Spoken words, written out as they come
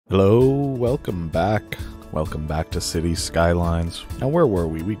Hello, welcome back. Welcome back to Cities Skylines. Now, where were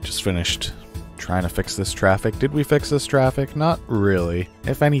we? We just finished trying to fix this traffic. Did we fix this traffic? Not really.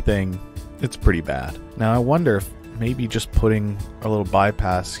 If anything, it's pretty bad. Now, I wonder if maybe just putting a little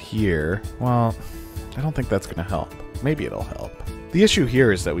bypass here, well, I don't think that's going to help. Maybe it'll help. The issue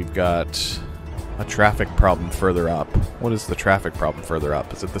here is that we've got a traffic problem further up. What is the traffic problem further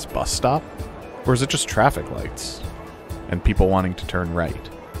up? Is it this bus stop? Or is it just traffic lights and people wanting to turn right?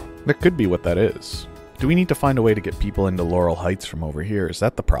 That could be what that is. Do we need to find a way to get people into Laurel Heights from over here? Is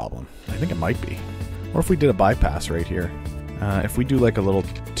that the problem? I think it might be. Or if we did a bypass right here. If we do like a little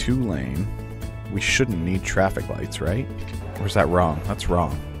 2-lane, we shouldn't need traffic lights, right? Or is that wrong? That's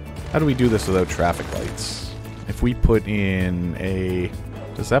wrong. How do we do this without traffic lights? If we put in a...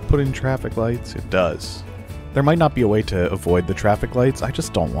 Does that put in traffic lights? It does. There might not be a way to avoid the traffic lights. I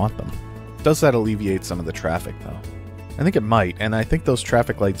just don't want them. Does that alleviate some of the traffic, though? I think it might, and I think those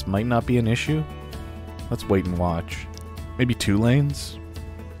traffic lights might not be an issue. Let's wait and watch. Maybe 2 lanes?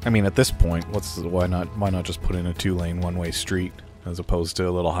 I mean, at this point, why not just put in a 2-lane one-way street as opposed to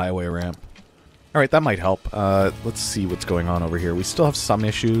a little highway ramp? Alright, that might help. Let's see what's going on over here. We still have some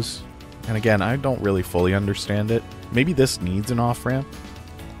issues, and again, I don't really fully understand it. Maybe this needs an off-ramp?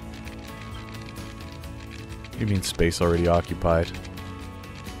 You mean space already occupied?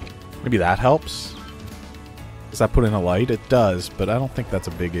 Maybe that helps? Does that put in a light? It does, but I don't think that's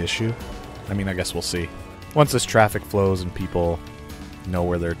a big issue. I mean, I guess we'll see. Once this traffic flows and people know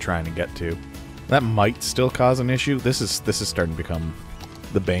where they're trying to get to. That might still cause an issue. This is starting to become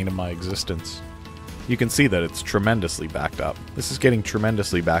the bane of my existence. You can see that it's tremendously backed up. This is getting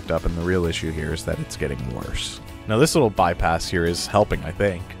tremendously backed up, and the real issue here is that it's getting worse. Now, this little bypass here is helping, I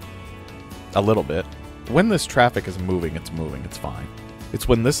think. A little bit. When this traffic is moving, it's fine. It's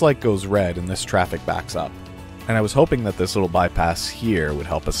when this light goes red and this traffic backs up. And I was hoping that this little bypass here would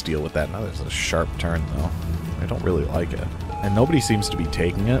help us deal with that. Now there's a sharp turn, though. I don't really like it. And nobody seems to be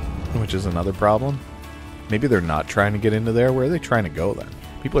taking it, which is another problem. Maybe they're not trying to get into there. Where are they trying to go, then?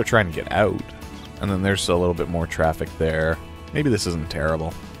 People are trying to get out. And then there's a little bit more traffic there. Maybe this isn't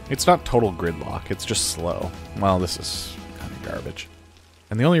terrible. It's not total gridlock. It's just slow. Well, this is kind of garbage.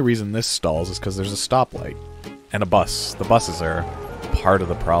 And the only reason this stalls is because there's a stoplight. And a bus. The buses are part of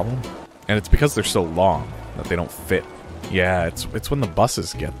the problem. And it's because they're so long that they don't fit. Yeah, it's when the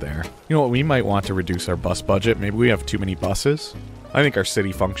buses get there. You know what, we might want to reduce our bus budget. Maybe we have too many buses. I think our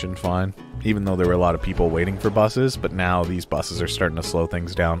city functioned fine, even though there were a lot of people waiting for buses, but now these buses are starting to slow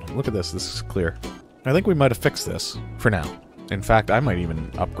things down. Look at this is clear. I think we might have fixed this, for now. In fact, I might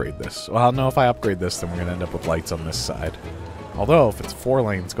even upgrade this. Well, no, if I upgrade this, then we're going to end up with lights on this side. Although, if it's 4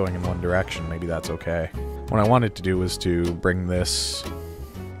 lanes going in one direction, maybe that's okay. What I wanted to do was to bring this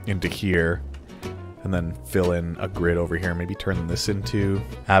into here, and then fill in a grid over here. Maybe turn this into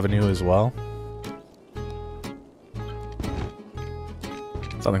avenue as well.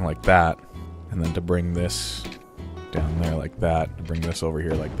 Something like that. And then to bring this down there like that. To bring this over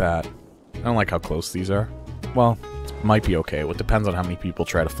here like that. I don't like how close these are. Well, it might be okay. It depends on how many people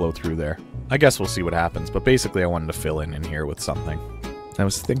try to flow through there. I guess we'll see what happens. But basically I wanted to fill in here with something. I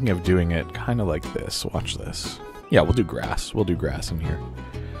was thinking of doing it kind of like this. Watch this. Yeah, we'll do grass. We'll do grass in here.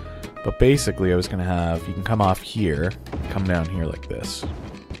 But basically, I was going to have, you can come off here, come down here like this.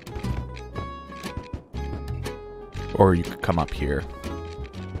 Or you could come up here.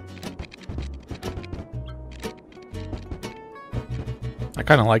 I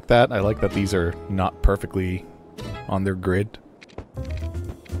kind of like that. I like that these are not perfectly on their grid.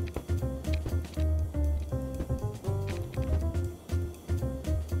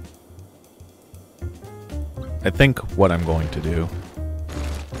 I think what I'm going to do,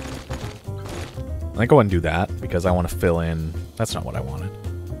 I think I want to do that, because I want to fill in... That's not what I wanted.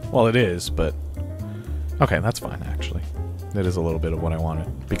 Well, it is, but... Okay, that's fine, actually. It is a little bit of what I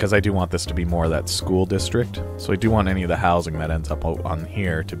wanted. Because I do want this to be more of that school district. So I do want any of the housing that ends up on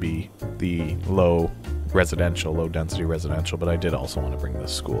here to be the low-density residential, but I did also want to bring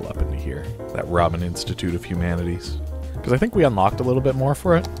this school up into here. That Robin Institute of Humanities. Because I think we unlocked a little bit more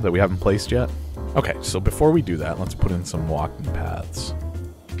for it that we haven't placed yet. Okay, so before we do that, let's put in some walking paths.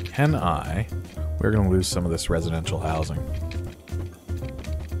 We're going to lose some of this residential housing.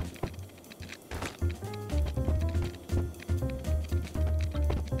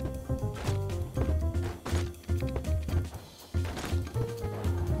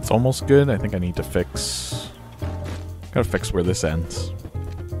 It's almost good. I think I need to fix... Gotta fix where this ends.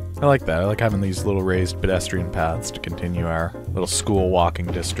 I like that. I like having these little raised pedestrian paths to continue our little school walking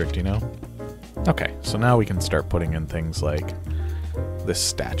district, you know? Okay, so now we can start putting in things like this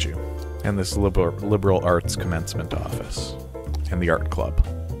statue. And this liberal arts commencement office. And the art club.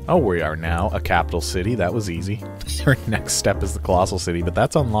 Oh, we are now a capital city. That was easy. Our next step is the colossal city, but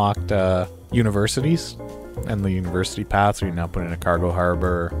that's unlocked universities and the university paths. We now put in a cargo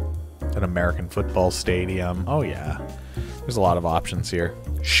harbor, an American football stadium. Oh yeah, there's a lot of options here.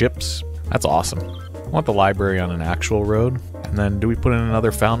 Ships. That's awesome. I want the library on an actual road. And then do we put in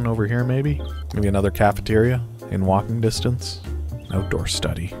another fountain over here maybe? Maybe another cafeteria in walking distance? Outdoor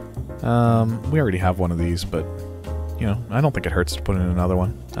study. We already have one of these, but you know, I don't think it hurts to put in another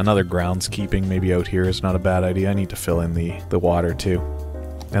one. Another groundskeeping maybe out here is not a bad idea. I need to fill in the water too.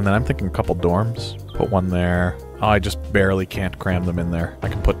 And then I'm thinking a couple dorms. Put one there. Oh, I just barely can't cram them in there. I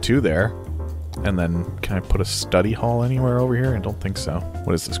can put two there. And then can I put a study hall anywhere over here? I don't think so.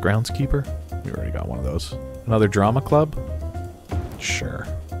 What is this, groundskeeper? We already got one of those. Another drama club? Sure.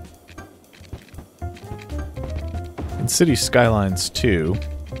 In Cities Skylines 2,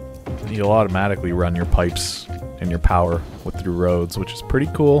 you'll automatically run your pipes and your power through roads, which is pretty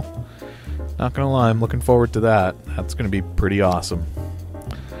cool. Not gonna lie, I'm looking forward to that. That's gonna be pretty awesome.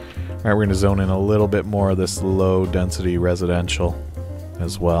 Alright, we're gonna zone in a little bit more of this low density residential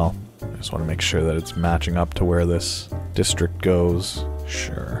as well. I just want to make sure that it's matching up to where this district goes.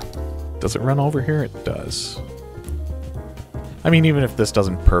 Sure. Does it run over here? It does. I mean, even if this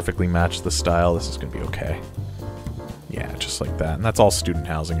doesn't perfectly match the style, this is gonna be okay. Yeah, just like that. And that's all student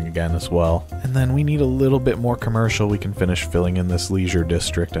housing again as well. And then we need a little bit more commercial. We can finish filling in this leisure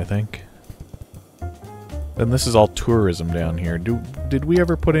district, I think. Then this is all tourism down here. Did we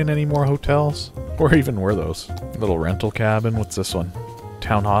ever put in any more hotels? Or even were those? Little rental cabin. What's this one?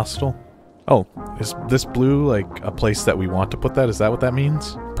 Town hostel? Oh, is this blue like a place that we want to put that? Is that what that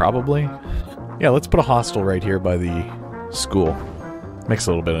means? Probably. Yeah, let's put a hostel right here by the school. Makes a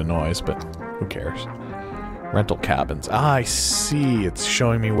little bit of noise, but who cares? Rental cabins. Ah, I see. It's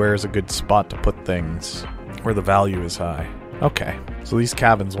showing me where's a good spot to put things. Where the value is high. Okay. So these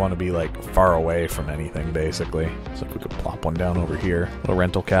cabins want to be like far away from anything, basically. So if we could plop one down over here. A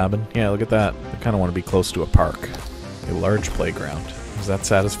rental cabin. Yeah, look at that. I kind of want to be close to a park. A large playground. Does that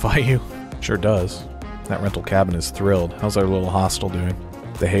satisfy you? Sure does. That rental cabin is thrilled. How's our little hostel doing?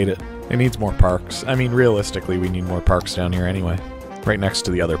 They hate it. It needs more parks. I mean, realistically, we need more parks down here anyway. Right next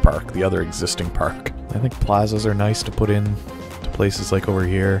to the other park, the other existing park. I think plazas are nice to put in to places like over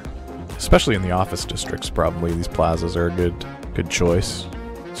here. Especially in the office districts, probably. These plazas are a good choice.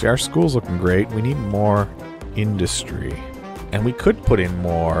 See, our school's looking great. We need more industry. And we could put in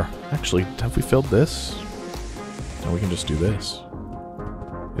more... Actually, have we filled this? No, we can just do this.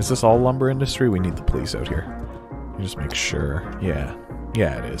 Is this all lumber industry? We need the police out here. Just make sure. Yeah.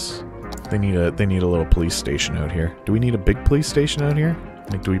 Yeah, it is. They need a little police station out here. Do we need a big police station out here?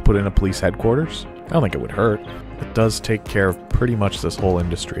 Like, do we put in a police headquarters? I don't think it would hurt. It does take care of pretty much this whole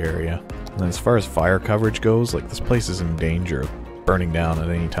industry area. And then as far as fire coverage goes, like, this place is in danger of burning down at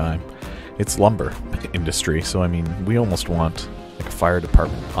any time. It's lumber industry, so I mean, we almost want like a fire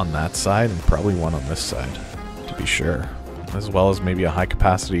department on that side and probably one on this side, to be sure. As well as maybe a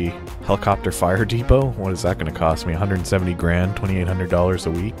high-capacity helicopter fire depot. What is that going to cost me? 170 grand, $2,800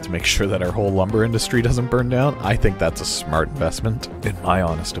 a week to make sure that our whole lumber industry doesn't burn down? I think that's a smart investment, in my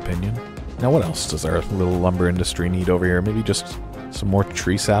honest opinion. Now, what else does our little lumber industry need over here? Maybe just some more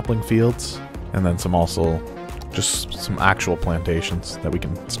tree sapling fields, and then some also just some actual plantations that we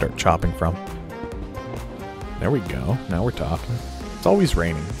can start chopping from. There we go. Now we're talking. It's always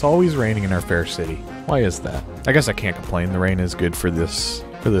raining. It's always raining in our fair city. Why is that? I guess I can't complain. The rain is good for this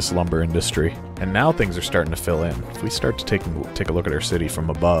lumber industry. And now things are starting to fill in. If we start to take a look at our city from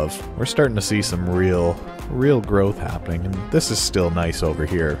above, we're starting to see some real growth happening. And this is still nice over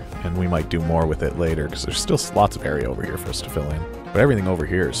here, and we might do more with it later because there's still lots of area over here for us to fill in. But everything over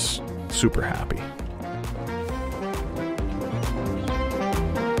here is super happy.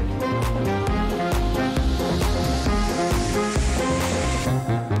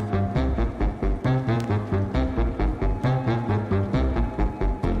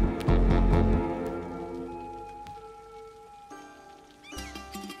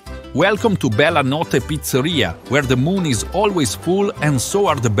 Welcome to Bella Notte Pizzeria, where the moon is always full and so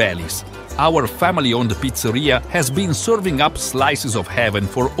are the bellies. Our family-owned pizzeria has been serving up slices of heaven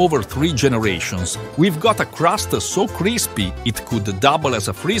for over 3 generations. We've got a crust so crispy it could double as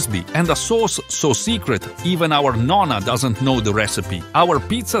a frisbee, and a sauce so secret even our nonna doesn't know the recipe. Our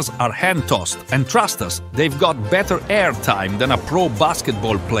pizzas are hand-tossed, and trust us, they've got better air time than a pro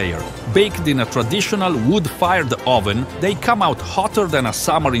basketball player. Baked in a traditional wood-fired oven, they come out hotter than a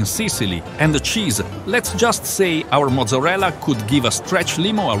summer in Sicily. And the cheese, let's just say our mozzarella could give a stretch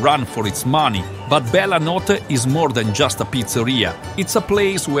limo a run for its costs money, but Bella Notte is more than just a pizzeria. It's a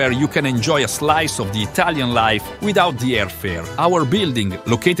place where you can enjoy a slice of the Italian life without the airfare. Our building,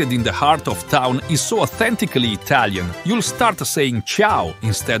 located in the heart of town, is so authentically Italian. You'll start saying ciao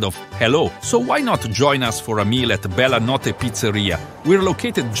instead of hello. So why not join us for a meal at Bella Notte Pizzeria? We're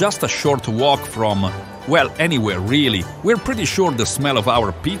located just a short walk from, well, anywhere really. We're pretty sure the smell of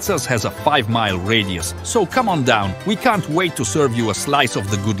our pizzas has a 5-mile radius. So come on down. We can't wait to serve you a slice of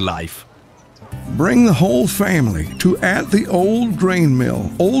the good life. Bring the whole family to At the Old Grain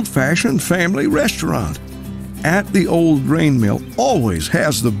Mill, old-fashioned family restaurant. At the Old Grain Mill always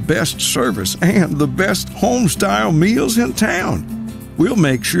has the best service and the best home-style meals in town. We'll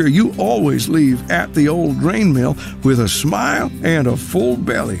make sure you always leave At the Old Grain Mill with a smile and a full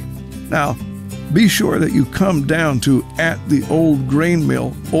belly. Now, be sure that you come down to At the Old Grain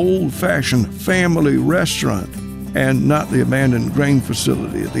Mill old-fashioned family restaurant and not the abandoned grain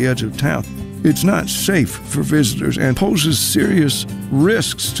facility at the edge of town. It's not safe for visitors and poses serious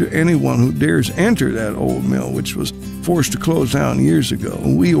risks to anyone who dares enter that old mill, which was forced to close down years ago.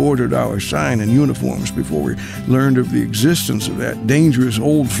 We ordered our sign and uniforms before we learned of the existence of that dangerous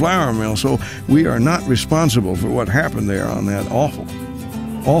old flour mill, so we are not responsible for what happened there on that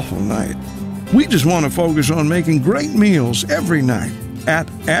awful night. We just want to focus on making great meals every night at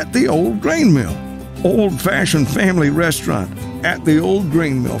the Old Grain Mill, old-fashioned family restaurant. At the Old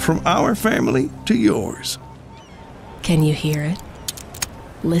Grain Mill, from our family to yours. Can you hear it?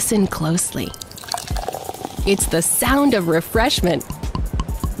 Listen closely. It's the sound of refreshment.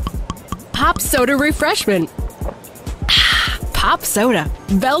 Pop soda refreshment. Pop soda.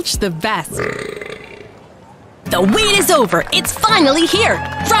 Belch the best. The wait is over. It's finally here.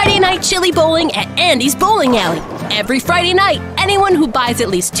 Friday night chili bowling at Andy's Bowling Alley. Every Friday night, anyone who buys at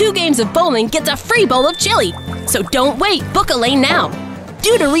least 2 games of bowling gets a free bowl of chili. So don't wait, book a lane now.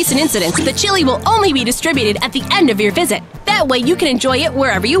 Due to recent incidents, the chili will only be distributed at the end of your visit. That way you can enjoy it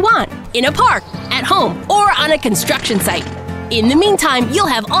wherever you want, in a park, at home, or on a construction site. In the meantime, you'll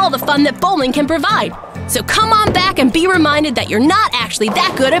have all the fun that bowling can provide. So come on back and be reminded that you're not actually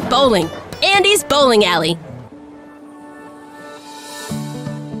that good at bowling. Andy's Bowling Alley.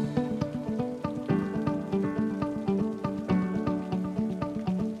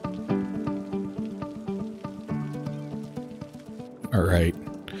 Alright.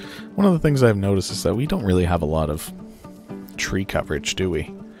 One of the things I've noticed is that we don't really have a lot of tree coverage, do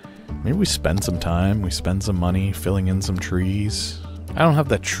we? Maybe we spend some time, we spend some money filling in some trees. I don't have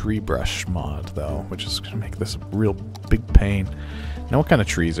that tree brush mod, though, which is going to make this a real big pain. Now, what kind of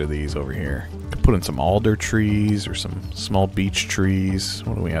trees are these over here? Could put in some alder trees or some small beech trees.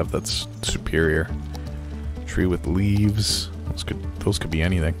 What do we have that's superior? Tree with leaves. Those could be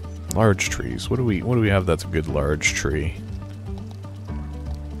anything. Large trees. What do we have that's a good large tree?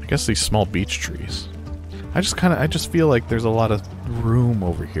 I guess these small beech trees. I just feel like there's a lot of room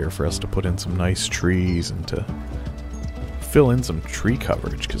over here for us to put in some nice trees and to fill in some tree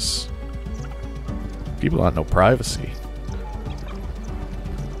coverage, because people want no privacy.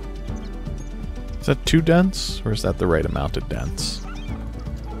 Is that too dense, or is that the right amount of dense?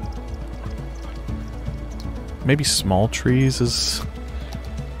 Maybe small trees is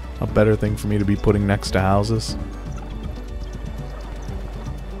a better thing for me to be putting next to houses.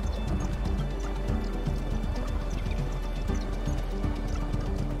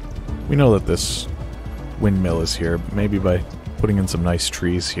 We know that this windmill is here, but maybe by putting in some nice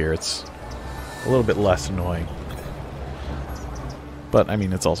trees here, it's a little bit less annoying. But, I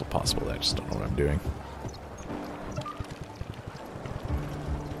mean, it's also possible that I just don't know what I'm doing.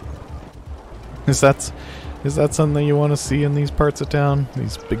 Is that something that you want to see in these parts of town?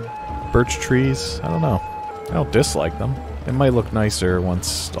 These big birch trees? I don't know. I don't dislike them. It might look nicer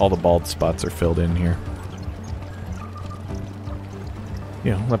once all the bald spots are filled in here.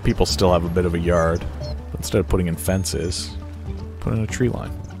 You know, let people still have a bit of a yard. Instead of putting in fences, put in a tree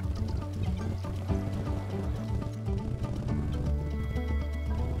line.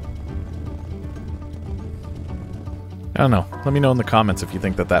 I don't know. Let me know in the comments if you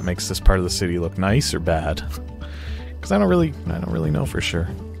think that makes this part of the city look nice or bad. Because I don't really know for sure.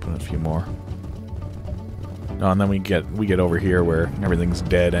 Put in a few more. Oh, and then we get over here where everything's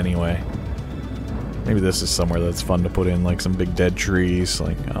dead anyway. Maybe this is somewhere that's fun to put in, like some big dead trees.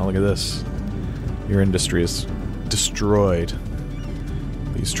 Like, oh, look at this. Your industry has destroyed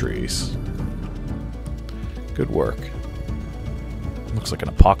these trees. Good work. Looks like an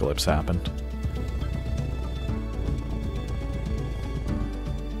apocalypse happened.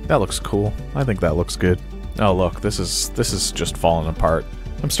 That looks cool. I think that looks good. Oh, look, this is just falling apart.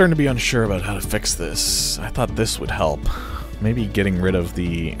 I'm starting to be unsure about how to fix this. I thought this would help. maybe getting rid of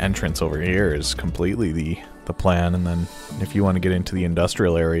the entrance over here is completely the plan, and then if you want to get into the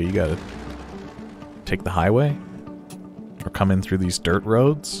industrial area, you gotta take the highway? Or come in through these dirt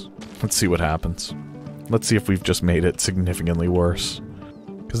roads? Let's see what happens. Let's see if we've just made it significantly worse.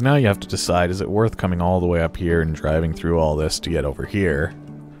 Because now you have to decide, is it worth coming all the way up here and driving through all this to get over here?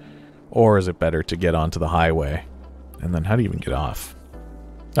 Or is it better to get onto the highway? And then how do you even get off?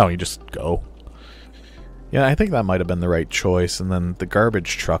 Oh, you just go. Yeah, I think that might have been the right choice, and then the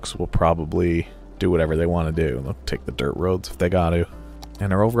garbage trucks will probably do whatever they want to do. They'll take the dirt roads if they got to.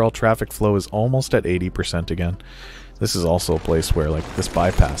 And our overall traffic flow is almost at 80% again. This is also a place where, like, this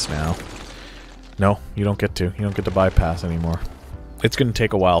bypass now. No, you don't get to. You don't get to bypass anymore. It's going to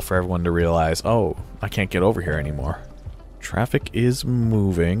take a while for everyone to realize, oh, I can't get over here anymore. Traffic is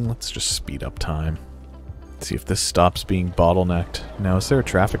moving. Let's just speed up time. Let's see if this stops being bottlenecked. Now, is there a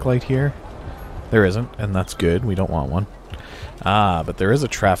traffic light here? There isn't, and that's good. We don't want one. Ah, but there is a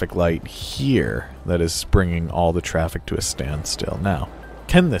traffic light here that is bringing all the traffic to a standstill. Now,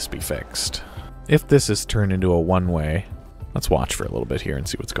 can this be fixed? If this is turned into a one-way, let's watch for a little bit here and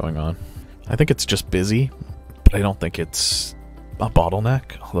see what's going on. I think it's just busy, but I don't think it's a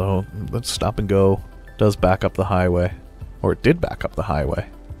bottleneck. Although, let's stop and go. It does back up the highway. Or it did back up the highway.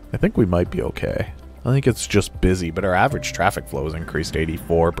 I think we might be okay. I think it's just busy, but our average traffic flow has increased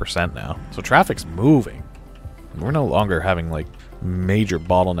 84% now. So traffic's moving. We're no longer having, like, major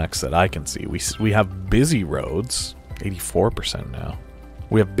bottlenecks that I can see. We have busy roads, 84% now.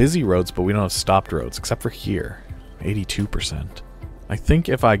 We have busy roads, but we don't have stopped roads, except for here, 82%. I think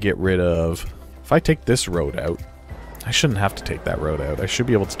if I get rid of... If I take this road out, I shouldn't have to take that road out. I should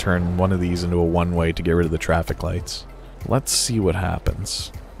be able to turn one of these into a one-way to get rid of the traffic lights. Let's see what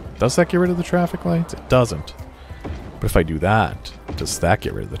happens. Does that get rid of the traffic lights? It doesn't. But if I do that, does that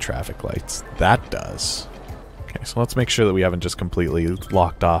get rid of the traffic lights? That does. Okay, so let's make sure that we haven't just completely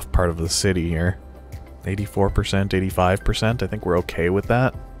locked off part of the city here. 84%, 85%, I think we're okay with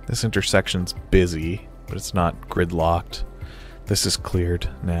that. This intersection's busy, but it's not gridlocked. This is cleared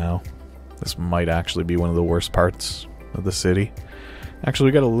now. This might actually be one of the worst parts of the city. Actually,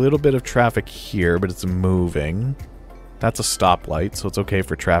 we got a little bit of traffic here, but it's moving. That's a stoplight, so it's okay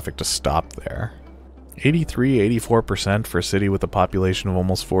for traffic to stop there. 83, 84% for a city with a population of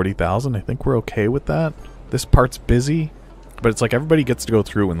almost 40,000. I think we're okay with that. This part's busy, but it's like everybody gets to go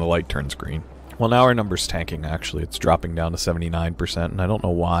through when the light turns green. Well, now our number's tanking, actually. It's dropping down to 79%, and I don't know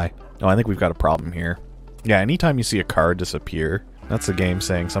why. No, I think we've got a problem here. Yeah, anytime you see a car disappear, that's the game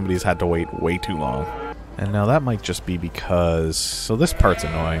saying somebody's had to wait way too long. And now that might just be because... So this part's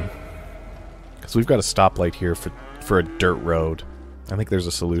annoying. Because we've got a stoplight here for a dirt road. I think there's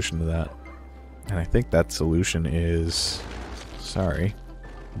a solution to that. And I think that solution is... Sorry.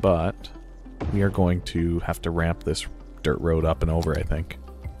 But we are going to have to ramp this dirt road up and over, I think.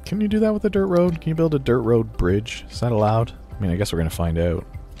 Can you do that with a dirt road? Can you build a dirt road bridge? Is that allowed? I mean, I guess we're going to find out.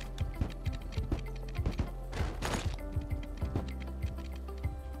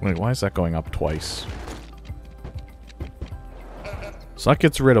 Wait, why is that going up twice? So that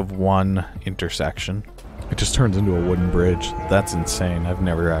gets rid of one intersection. It just turns into a wooden bridge. That's insane. I've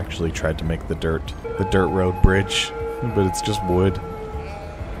never actually tried to make the dirt road bridge, but it's just wood.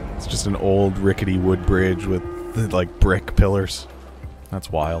 It's just an old rickety wood bridge with like brick pillars. That's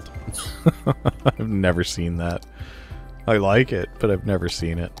wild. I've never seen that. I like it, but I've never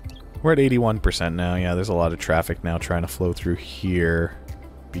seen it. We're at 81% now. Yeah, there's a lot of traffic now trying to flow through here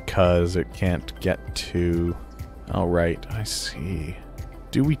because it can't get to... Oh, right. I see.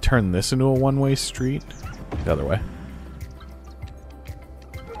 Do we turn this into a one-way street? The other way.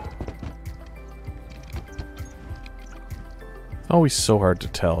 Always so hard to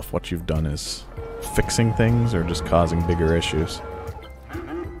tell if what you've done is fixing things or just causing bigger issues.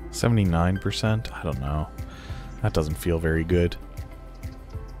 79%? I don't know. That doesn't feel very good.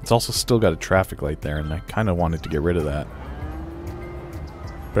 It's also still got a traffic light there, and I kind of wanted to get rid of that.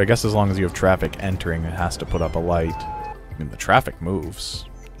 But I guess as long as you have traffic entering, it has to put up a light. I mean, the traffic moves.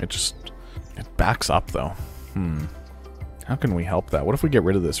 It backs up, though. How can we help that? What if we get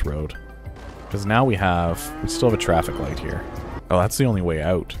rid of this road? Because now we still have a traffic light here. Oh, that's the only way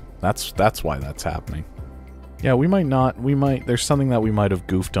out. That's why that's happening. Yeah, there's something that we might have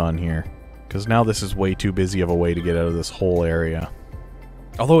goofed on here. Because now this is way too busy of a way to get out of this whole area.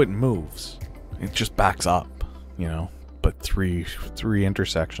 Although it moves. It just backs up, you know. But three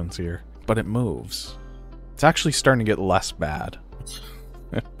intersections here. But it moves. It's actually starting to get less bad.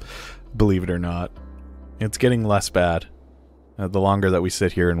 Believe it or not. It's getting less bad. The longer that we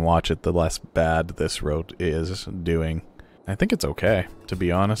sit here and watch it, the less bad this road is doing. I think it's okay, to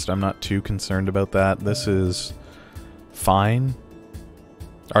be honest. I'm not too concerned about that. This is fine.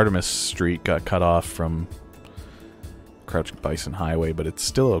 Artemis Street got cut off from Crouching Bison Highway, but it's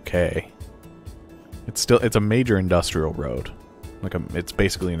still okay. It's a major industrial road. It's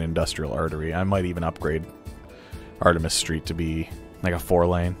basically an industrial artery. I might even upgrade Artemis Street to be like a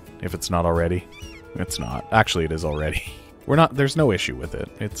 4-lane if it's not already. It's not. Actually, it is already. There's no issue with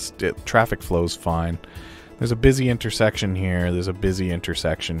it. Traffic flows fine. There's a busy intersection here. There's a busy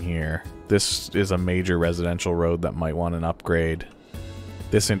intersection here. This is a major residential road that might want an upgrade.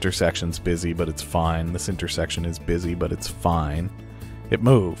 This intersection's busy, but it's fine. This intersection is busy, but it's fine. It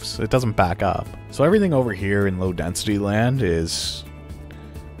moves. It doesn't back up. So everything over here in low density land is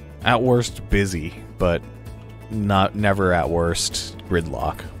at worst busy, but never at worst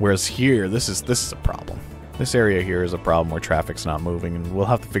gridlock. Whereas here, this is a problem. This area here is a problem where traffic's not moving, and we'll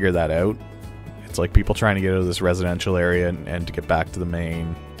have to figure that out. It's like people trying to get out of this residential area and to get back to the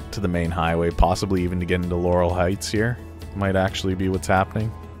main highway, possibly even to get into Laurel Heights here. Might actually be what's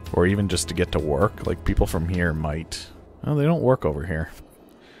happening. Or even just to get to work. Like, people from here might... Well, they don't work over here.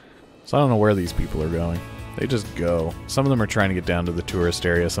 So I don't know where these people are going. They just go. Some of them are trying to get down to the tourist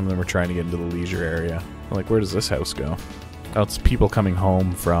area. Some of them are trying to get into the leisure area. Like, where does this house go? Oh, it's people coming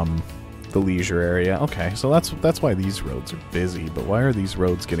home from the leisure area. Okay, so that's why these roads are busy. But why are these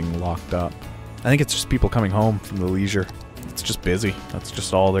roads getting locked up? I think it's just people coming home from the leisure. It's just busy. That's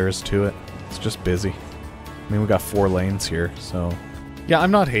just all there is to it. It's just busy. I mean, we got 4 lanes here, so... Yeah,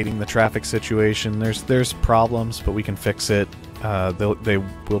 I'm not hating the traffic situation. There's problems, but we can fix it. They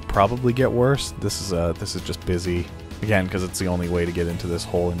will probably get worse. This is just busy. Again, because it's the only way to get into this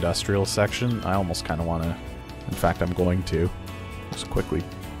whole industrial section. I almost kind of want to... In fact, I'm going to just quickly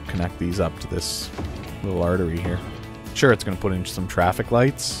connect these up to this little artery here. Sure, it's going to put in some traffic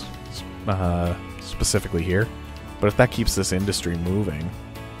lights, specifically here. But if that keeps this industry moving...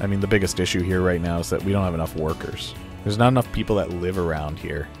 I mean, the biggest issue here right now is that we don't have enough workers. There's not enough people that live around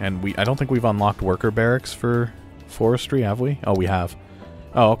here. And I don't think we've unlocked worker barracks for forestry, have we? Oh, we have.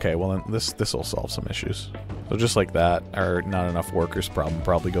 Oh, okay, well then this will solve some issues. So just like that, our not enough workers problem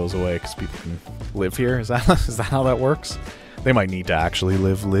probably goes away because people can live here. Is that how that works? They might need to actually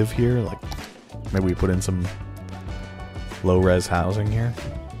live here. Like, maybe we put in some low-res housing here.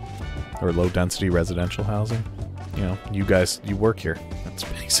 Or low-density residential housing. You know, you guys, you work here.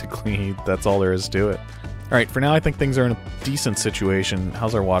 That's all there is to it. Alright, for now I think things are in a decent situation.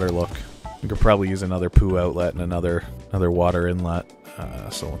 How's our water look? We could probably use another poo outlet and another water inlet.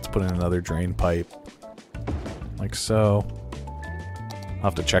 So let's put in another drain pipe. Like so. I'll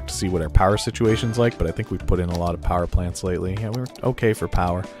have to check to see what our power situation's like, but I think we've put in a lot of power plants lately. Yeah, we were okay for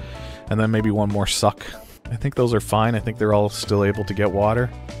power. And then maybe one more suck. I think those are fine. I think they're all still able to get water.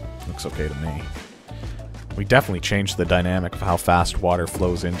 Looks okay to me. We definitely changed the dynamic of how fast water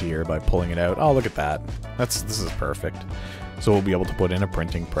flows into here by pulling it out. Oh, look at that. This is perfect. So we'll be able to put in a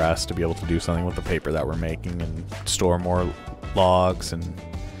printing press to be able to do something with the paper that we're making and store more logs and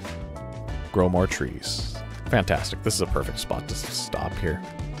grow more trees. Fantastic. This is a perfect spot to stop here.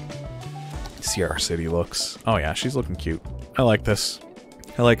 See how our city looks. Oh yeah, she's looking cute. I like this.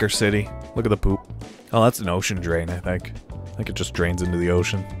 I like our city. Look at the poop. Oh, that's an ocean drain, I think. I think it just drains into the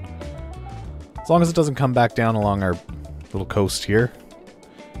ocean. As long as it doesn't come back down along our little coast here.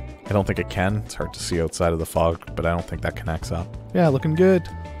 I don't think it can. It's hard to see outside of the fog, but I don't think that connects up. Yeah, looking good.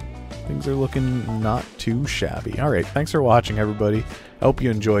 Things are looking not too shabby. Alright, thanks for watching, everybody. I hope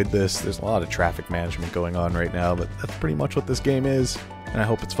you enjoyed this. There's a lot of traffic management going on right now, but that's pretty much what this game is, and I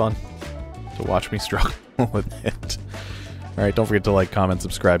hope it's fun. So watch me struggle with it. Alright, don't forget to like, comment,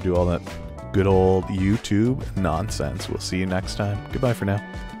 subscribe, do all that good old YouTube nonsense. We'll see you next time. Goodbye for now.